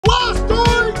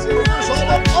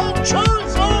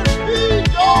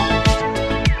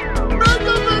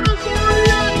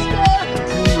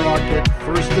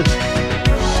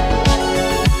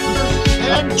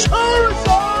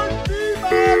Charizard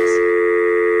VMAX!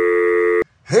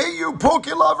 Hey, you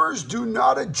Poke lovers, do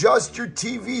not adjust your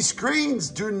TV screens.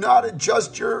 Do not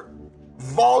adjust your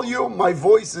volume. My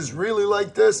voice is really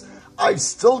like this. I've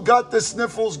still got the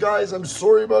sniffles, guys. I'm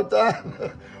sorry about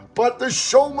that. But the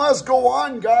show must go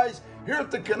on, guys. Here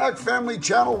at the Canuck Family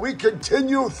Channel, we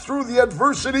continue through the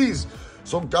adversities.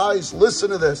 So, guys,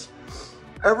 listen to this.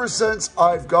 Ever since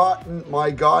I've gotten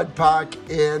my God Pack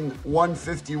in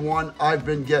 151, I've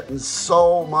been getting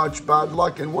so much bad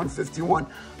luck in 151.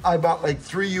 I bought like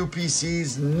 3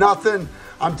 UPCs, nothing.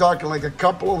 I'm talking like a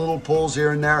couple of little pulls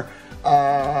here and there.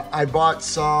 I bought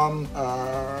some,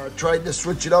 tried to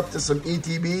switch it up to some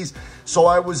ETBs. So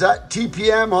I was at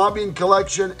TPM Hobby and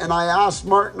Collection, and I asked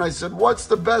Martin, I said, what's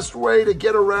the best way to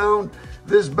get around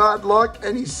this bad luck?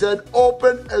 And he said,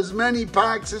 open as many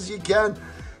packs as you can.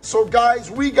 So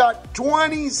guys, we got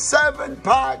 27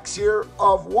 packs here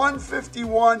of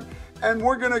 151, and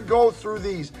we're gonna go through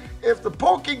these. If the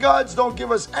Poke Gods don't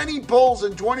give us any pulls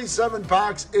in 27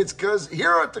 packs, it's because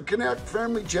here at the Canuck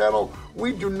Family Channel,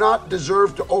 we do not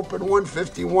deserve to open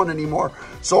 151 anymore.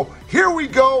 So here we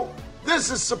go.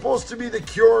 This is supposed to be the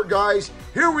cure, guys.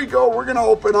 Here we go. We're gonna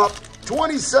open up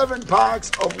 27 packs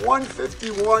of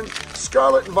 151,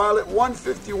 Scarlet and Violet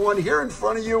 151 here in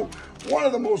front of you. One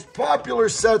of the most popular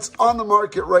sets on the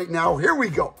market right now. Here we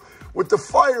go. With the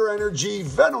Fire Energy,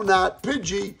 Venonat,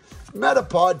 Pidgey,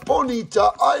 Metapod,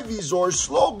 Ponyta, Ivysaur,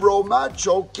 Slowbro,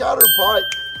 Macho, Caterpie,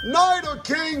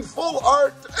 Nidoking, full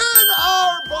art, and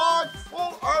Arbok,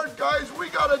 full art, guys. We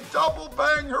got a double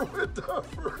banger with the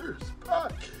first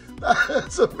pack.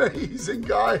 That's amazing,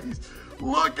 guys.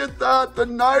 Look at that, the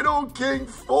Nidoking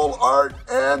full art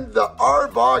and the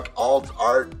Arbok alt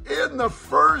art in the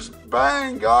first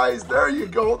bang, guys. There you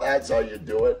go. That's how you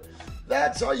do it.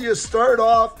 That's how you start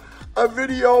off a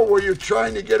video where you're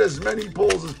trying to get as many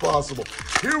pulls as possible.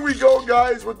 Here we go,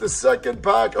 guys, with the second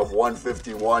pack of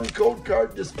 151 code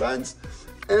card dispense,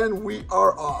 and we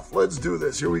are off. Let's do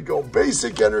this. Here we go.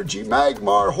 Basic Energy,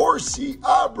 Magmar, Horsey,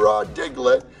 Abra,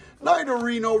 Diglett,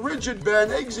 Nidorino, Rigid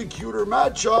Band, Executor,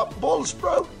 Machop,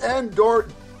 Bullsprout, and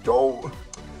Dodrio.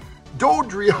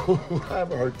 I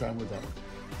have a hard time with that one.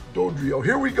 Dodrio.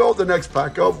 Here we go, the next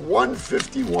pack of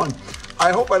 151.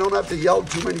 I hope I don't have to yell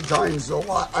too many times, though.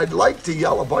 I'd like to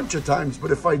yell a bunch of times, but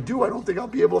if I do, I don't think I'll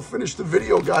be able to finish the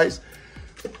video, guys.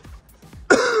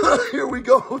 Here we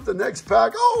go with the next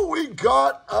pack. Oh, we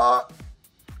got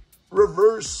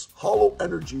Reverse Hollow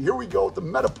Energy. Here we go with the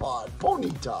Metapod,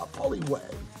 Ponyta,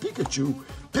 Poliwag, Pikachu,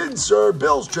 Pinsir,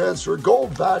 Bill's Transfer,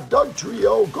 Golbat,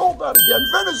 Dugtrio, Golbat again,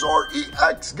 Venusaur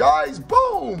EX, guys.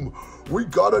 Boom! We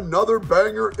got another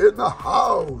banger in the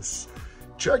house.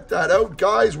 Check that out,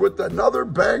 guys, with another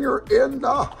banger in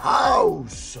the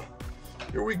house.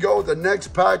 Here we go, the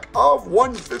next pack of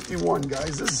 151,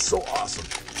 guys. This is so awesome.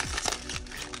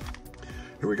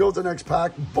 Here we go with the next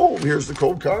pack. Boom, here's the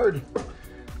code card.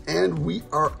 And we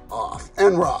are off.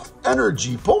 Enroth,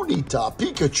 Energy, Ponyta,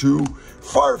 Pikachu,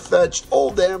 Farfetch'd,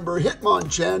 Old Amber,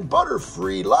 Hitmonchan,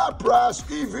 Butterfree, Lapras,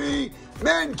 Eevee,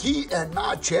 Mankey, and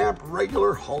Machamp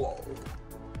regular hollow.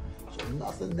 So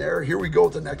nothing there. Here we go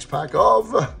with the next pack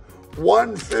of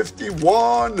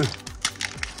 151.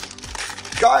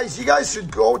 Guys, you guys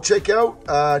should go check out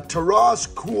Taras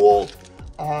Kul,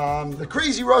 the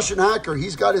crazy Russian hacker.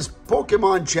 He's got his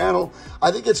Pokemon channel.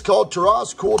 I think it's called Kul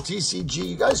TCG.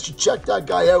 You guys should check that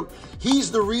guy out.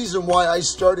 He's the reason why I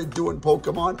started doing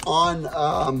Pokemon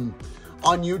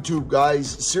on YouTube, guys.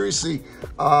 Seriously,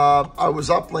 I was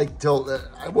up like till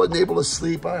I wasn't able to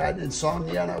sleep. I had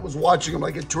insomnia, and I was watching him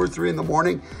like at 2 or 3 in the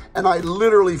morning, and I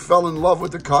literally fell in love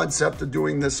with the concept of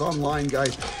doing this online,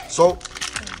 guys. So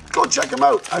go check him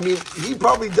out. I mean, he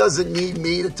probably doesn't need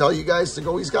me to tell you guys to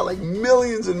go. He's got like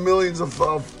millions and millions of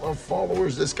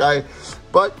followers, this guy.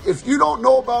 But if you don't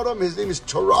know about him, his name is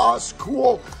Taras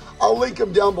Kul. I'll link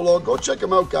him down below. Go check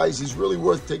him out, guys. He's really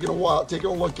worth taking a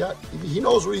look at. He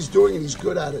knows what he's doing, and he's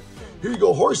good at it. Here you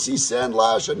go, Horsey,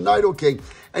 Sandlash, and Nidoking.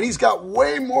 And he's got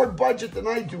way more budget than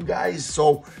I do, guys.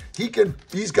 So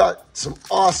he's got some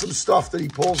awesome stuff that he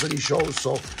pulls and he shows.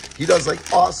 So he does like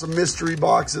awesome mystery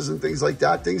boxes and things like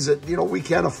that. Things that, you know, we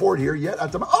can't afford here yet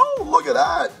at the moment. Oh, look at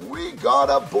that. We got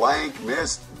a blank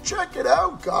mist. Check it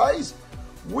out, guys.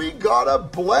 We got a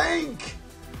blank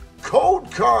code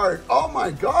card. Oh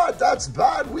my God, that's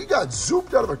bad. We got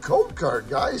zooped out of a code card,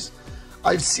 guys.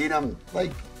 I've seen them,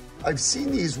 like, I've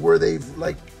seen these where they've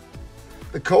like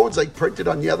the code's like printed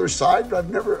on the other side, but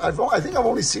I think I've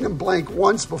only seen them blank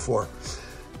once before.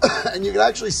 And you can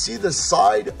actually see the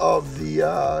side of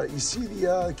the, you see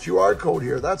the QR code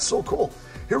here. That's so cool.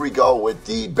 Here we go with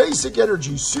the basic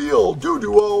energy. Seal,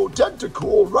 Duduo,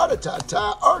 Tentacool,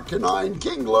 Rattata, Arcanine,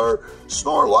 Kingler,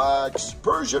 Snorlax,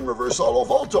 Persian, Reverse Holo,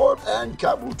 Voltorb, and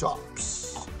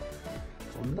Kabutops.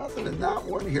 So nothing in that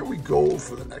one. Here we go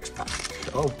for the next pack.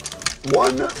 Oh,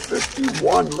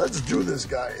 151. Let's do this,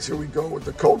 guys. Here we go with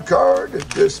the code card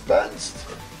dispensed.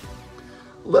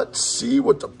 Let's see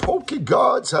what the Poke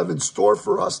Gods have in store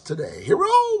for us today. Here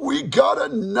we got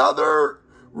another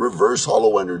Reverse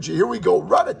Holo Energy. Here we go.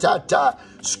 Rattata,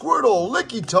 Squirtle,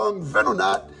 Lickitung,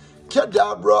 Venonat,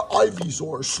 Kadabra,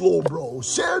 Ivysaur, Slowbro,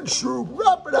 Sandshrew,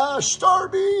 Rapidash,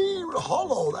 Starmie,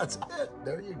 Holo. That's it.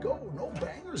 There you go. No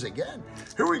bangers again.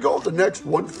 Here we go. The next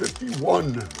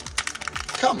 151.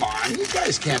 Come on. You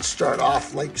guys can't start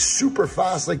off like super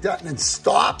fast like that and then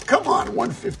stop. Come on,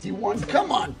 151.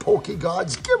 Come on, Poke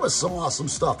Gods. Give us some awesome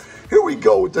stuff. Here we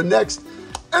go with the next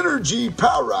Energy,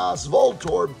 Paras,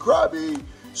 Voltorb, Krabby,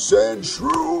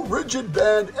 Sandshrew, Rigid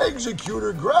Band,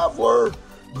 Executor, Graveler,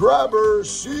 Grabber,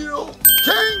 Seal,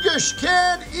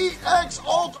 Kangaskhan, EX,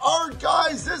 Alt Art.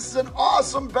 Guys, this is an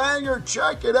awesome banger.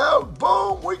 Check it out.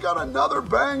 Boom, we got another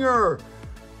banger.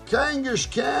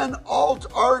 Kangaskhan, Alt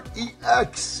Art,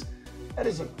 EX. That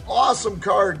is an awesome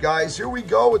card, guys. Here we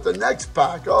go with the next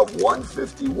pack of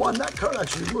 151. That card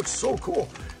actually looks so cool.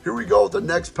 Here we go with the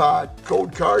next pack.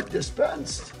 Code card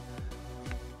dispensed.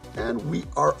 And we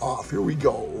are off. Here we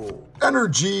go.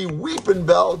 Energy, Weeping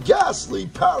Bell, Ghastly,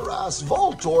 Paras,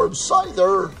 Voltorb,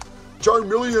 Scyther,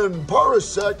 Charmeleon,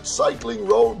 Parasect, Cycling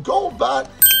Road, Golbat,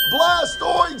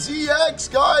 Blastoids EX.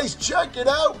 Guys, check it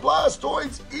out.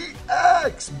 Blastoids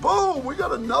EX. Boom. We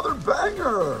got another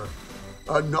banger.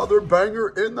 Another banger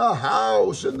in the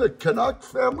house, in the Canuck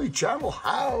Family Channel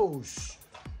house.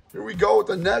 Here we go with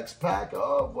the next pack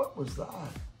of, what was that?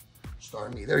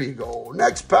 Starmie, there you go.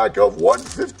 Next pack of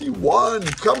 151.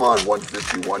 Come on,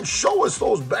 151. Show us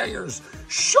those bangers.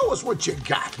 Show us what you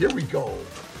got. Here we go.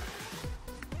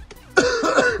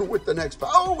 With the next pack.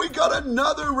 Oh, we got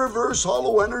another Reverse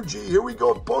Holo Energy. Here we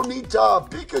go. Ponyta,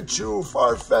 Pikachu,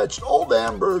 Farfetch'd, Old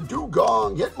Amber,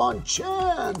 Dugong,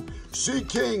 Hitmonchan,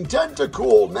 Seaking,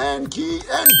 Tentacool, Mankey,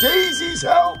 and Daisy's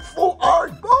Help. Full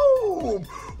art. Boom!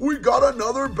 We got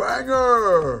another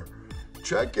banger.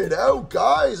 Check it out,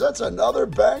 guys. That's another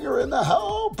banger in the house.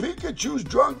 Oh, Pikachu's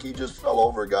drunk. He just fell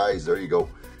over, guys. There you go.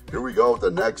 Here we go with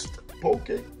the next Poke.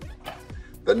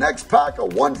 The next pack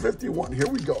of 151. Here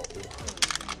we go.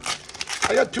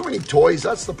 I got too many toys.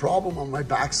 That's the problem on my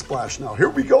backsplash now. Here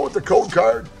we go with the code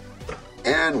card.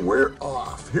 And we're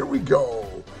off. Here we go.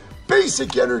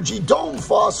 Basic Energy, Dome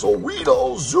Fossil,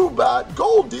 Weedle, Zubat,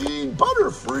 Goldeen,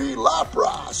 Butterfree,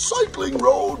 Lapras, Cycling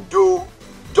Road,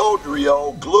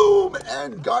 Dodrio, Gloom,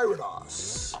 and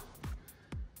Gyarados.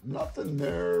 Nothing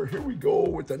there. Here we go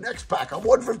with the next pack of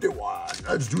 151.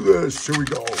 Let's do this. Here we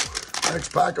go.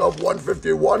 Next pack of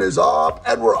 151 is up,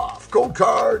 and we're off. Code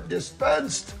card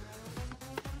dispensed.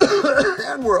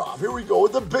 And we're off. Here we go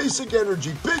with the Basic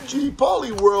Energy. Pidgey,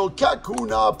 Poliwhirl,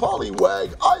 Kakuna, Poliwag,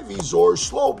 Ivysaur,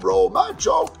 Slowbro,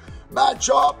 Machoke,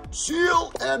 Machop,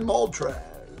 Seal, and Moltres.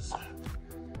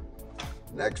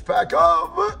 Next pack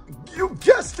of, you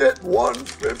guessed it,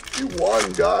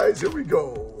 151, guys. Here we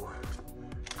go.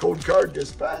 Code card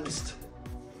dispensed.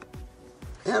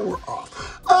 And we're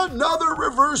off. Another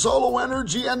Reverse Holo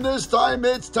Energy, and this time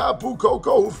it's Tapu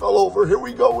Koko who fell over. Here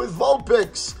we go with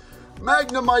Vulpix,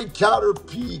 Magnemite,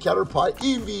 Caterpie,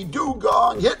 Eevee,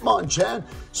 Dugong, Hitmonchan,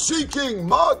 Seaking,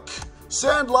 Muck,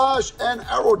 Sandlash, and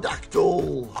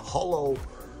Aerodactyl. Holo.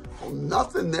 Well,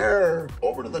 nothing there.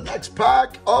 Over to the next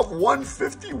pack of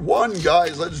 151,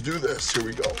 guys. Let's do this. Here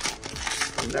we go.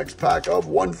 The next pack of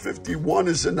 151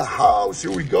 is in the house.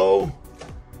 Here we go.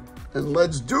 And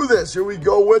let's do this. Here we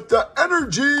go with the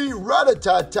Energy,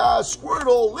 Rattata,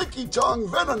 Squirtle, Lickitung,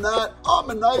 Venonat,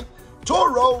 Ammonite,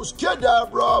 Tauros,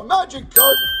 Kadabra,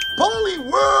 Magikarp,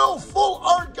 Poliwhirl, full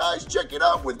art, guys. Check it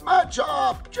out with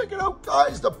Machop. Check it out,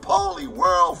 guys. The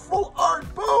Poliwhirl, full art.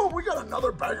 Boom. We got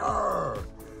another banger.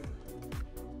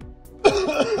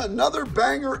 Another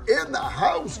banger in the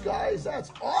house, guys.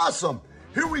 That's awesome.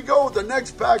 Here we go with the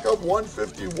next pack of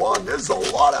 151. There's a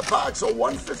lot of packs of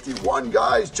 151,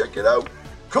 guys. Check it out.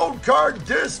 Code card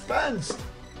dispensed.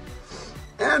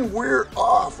 And we're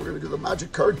off. We're going to do the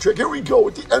magic card trick. Here we go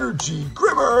with the Energy,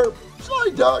 Grimmer,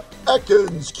 Psyduck,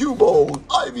 Ekans, Cubone,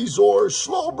 Ivysaur,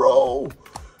 Slowbro,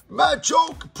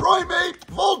 Machoke, Primeape,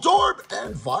 Voltorb,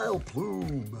 and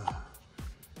Vileplume.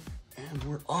 And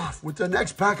we're off with the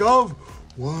next pack of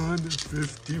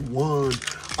 151.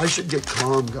 I should get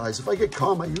calm, guys. If I get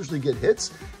calm, I usually get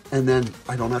hits, and then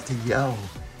I don't have to yell.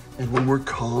 And when we're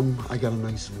calm, I got a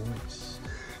nice voice.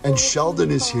 And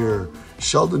Sheldon is here.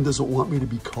 Sheldon doesn't want me to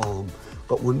be calm.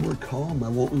 But when we're calm, I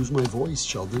won't lose my voice,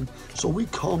 Sheldon. So we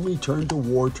calmly turn to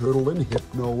War Turtle and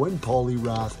Hypno and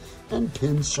Poliwrath and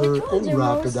Pinsir and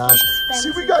Rapidash.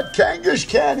 See, we got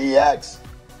Kangaskhan EX.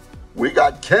 We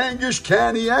got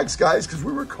Kangaskhan EX, guys, because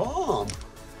we were calm.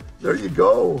 There you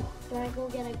go. Can I go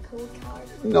get a code card?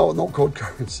 No, no code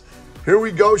cards. Here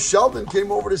we go. Sheldon came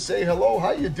over to say hello.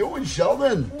 How you doing,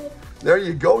 Sheldon? Good. There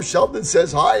you go. Sheldon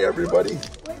says hi, everybody.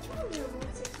 Which one do you want?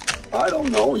 I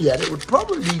don't know yet. It would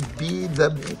probably be the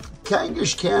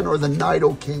Kangaskhan or the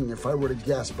Nido King if I were to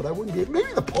guess, but I wouldn't be.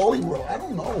 Maybe the Poliwrath. I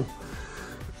don't know.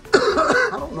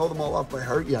 I don't know them all off by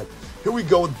heart yet. Here we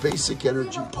go with basic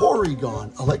energy.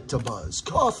 Porygon, Electabuzz,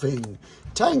 Coughing,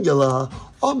 Tangela,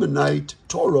 Omanyte,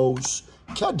 Tauros,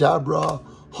 Kadabra,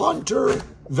 Haunter,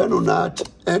 Venonat,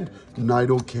 and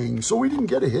Nidoking. So we didn't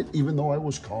get a hit, even though I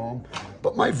was calm.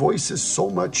 But my voice is so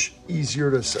much easier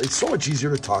to say. It's so much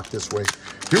easier to talk this way.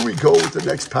 Here we go with the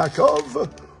next pack of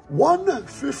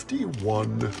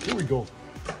 151. Here we go.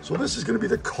 So this is going to be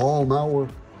the calm hour.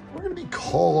 We're going to be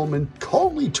calm and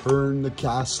calmly turn the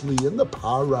Ghastly and the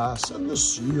Paras and the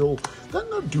Seal, then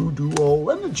the Doduo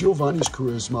and the Giovanni's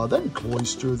Charisma, then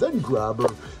Cloyster, then Grabber,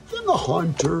 then the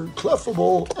Haunter,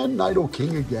 Clefable, and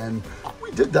Nidoking again.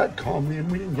 We did that calmly and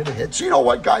we didn't get a hit. So you know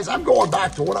what, guys? I'm going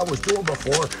back to what I was doing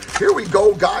before. Here we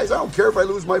go, guys. I don't care if I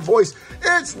lose my voice.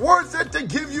 It's worth it to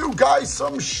give you guys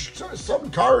some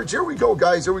cards. Here we go,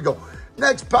 guys. Here we go.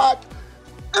 Next pack,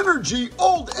 Energy,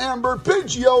 Old Amber,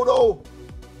 Pidgeotto,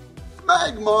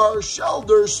 Magmar,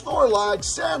 Shelder, Snorlax,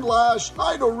 Sandlash,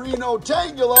 Nidorino,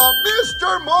 Tangela,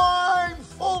 Mr. Mime,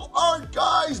 full art,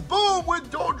 guys. Boom, with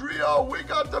Dodrio. We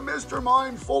got the Mr.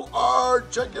 Mime full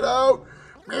art. Check it out.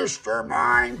 Mr.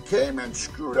 Mime came and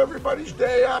screwed everybody's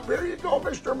day up. Here you go,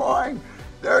 Mr. Mime.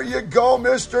 There you go,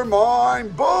 Mr. Mime.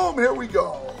 Boom, here we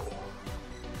go.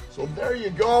 So there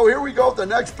you go. Here we go. The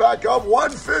next pack of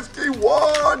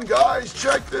 151, guys.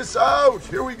 Check this out.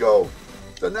 Here we go.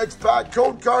 The next pack,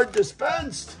 code card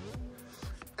dispensed.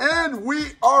 And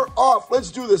we are off. Let's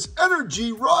do this.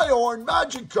 Energy, Rhyhorn,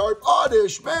 Magikarp,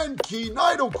 Oddish, Mankey,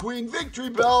 Nidoqueen, Victory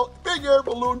Bell, Big Air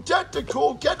Balloon,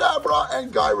 Tentacool, Kadabra,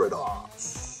 and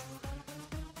Gyarados.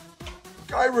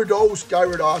 Gyarados. I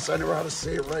never know how to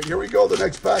say it right. Here we go. The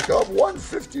next pack of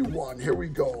 151. Here we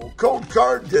go. Code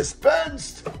card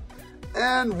dispensed.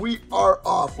 And we are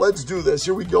off. Let's do this.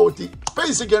 Here we go with the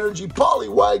basic energy,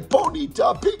 Poliwag,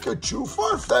 Ponyta, Pikachu,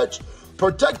 Farfetch,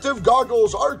 Protective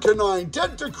Goggles, Arcanine,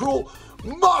 Tentacruel,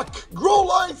 Muck,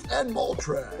 Growlife, and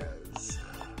Moltres.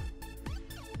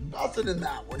 Nothing in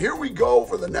that one. Here we go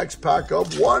for the next pack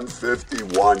of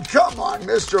 151. Come on,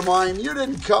 Mr. Mime. You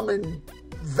didn't come and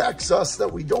vex us that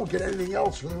we don't get anything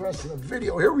else for the rest of the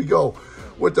video. Here we go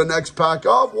with the next pack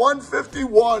of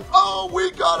 151. Oh, we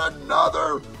got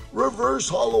another reverse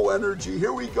holo energy.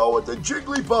 Here we go with the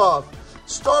Jigglypuff,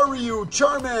 Staryu,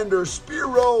 Charmander,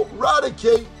 Spearow,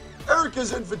 Raticate,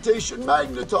 Erica's Invitation,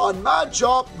 Magneton,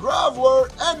 Machop, Graveler,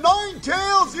 and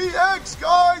Ninetales EX,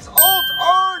 guys. Alt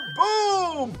Art,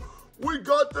 boom! We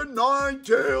got the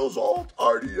Ninetales Alt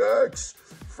Art EX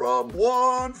from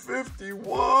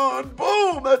 151.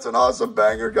 Boom! That's an awesome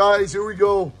banger, guys. Here we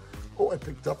go. Oh, I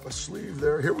picked up a sleeve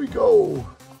there. Here we go.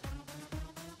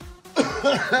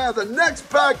 The next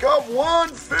pack of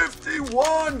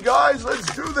 151, guys. Let's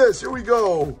do this. Here we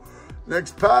go.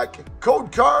 Next pack,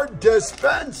 code card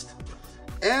dispensed.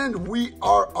 And we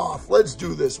are off. Let's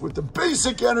do this with the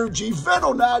basic energy,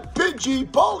 Venonat, Pidgey,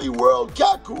 Poliwhirl,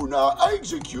 Kakuna,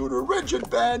 Executor, Rigid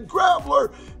Band,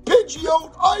 Graveler,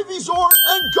 Pidgeot, Ivysaur,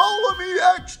 and Golem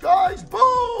EX, guys.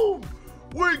 Boom!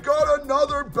 We got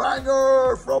another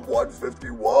banger from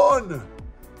 151.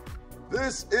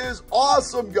 This is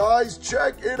awesome, guys.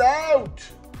 Check it out.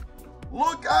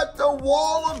 Look at the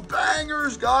wall of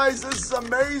bangers, guys. This is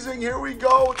amazing. Here we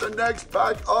go with the next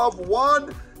pack of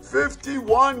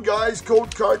 151, guys.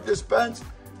 Code card dispensed.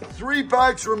 3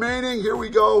 packs remaining. Here we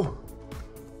go.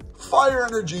 Fire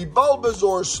Energy,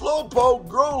 Bulbasaur, Slowpoke,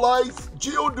 Growlife,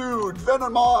 Geodude,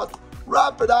 Venomoth,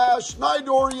 Rapidash,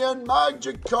 Nidorian,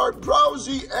 Magikarp,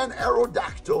 Drowsy, and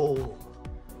Aerodactyl.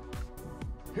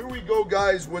 Here we go,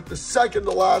 guys, with the second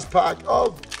to last pack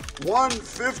of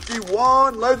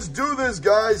 151. Let's do this,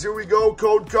 guys. Here we go.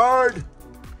 Code card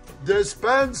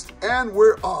dispensed, and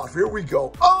we're off. Here we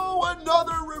go. Oh,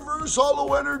 another reverse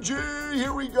holo energy.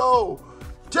 Here we go.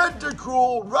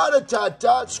 Tentacruel,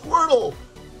 Rattata, Squirtle,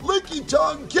 Licky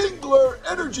Tongue, Kingler,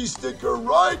 Energy Sticker,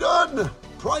 Rhydon,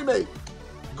 Primate,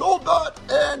 Golbat,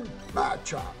 and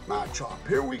Machop.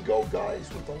 Here we go, guys,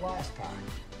 with the last pack.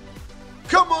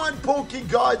 Come on,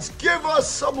 Pokegods, give us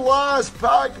some last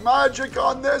pack magic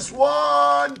on this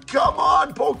one. Come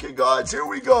on, Pokegods, here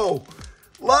we go.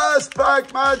 Last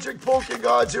pack magic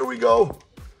Pokegods. Here we go.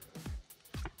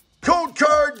 Code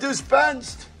card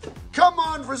dispensed. Come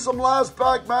on for some last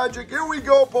pack magic. Here we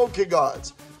go,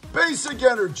 Pokegods. Basic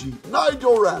Energy,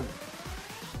 Nidoran,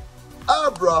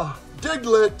 Abra,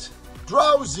 Diglett,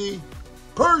 Drowsy,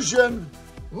 Persian,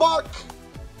 Muck,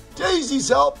 Daisy's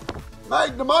Help,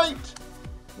 Magnemite,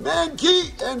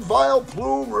 Mankey, and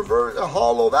Vileplume reverse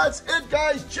hollow. That's it,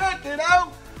 guys. Check it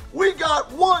out. We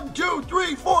got 1, 2,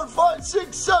 3, 4, 5,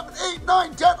 6, 7, 8,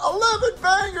 9, 10, 11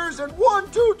 bangers, and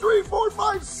 1, 2, 3, 4,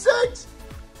 5, 6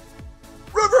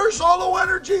 reverse hollow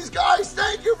energies. Guys,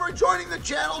 thank you for joining the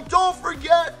channel. Don't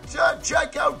forget to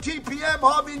check out TPM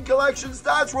Hobby and Collections.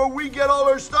 That's where we get all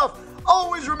our stuff.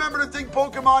 Always remember to think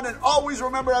Pokemon, and always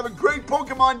remember to have a great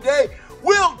Pokemon day.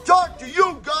 We'll talk to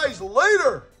you guys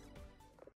later.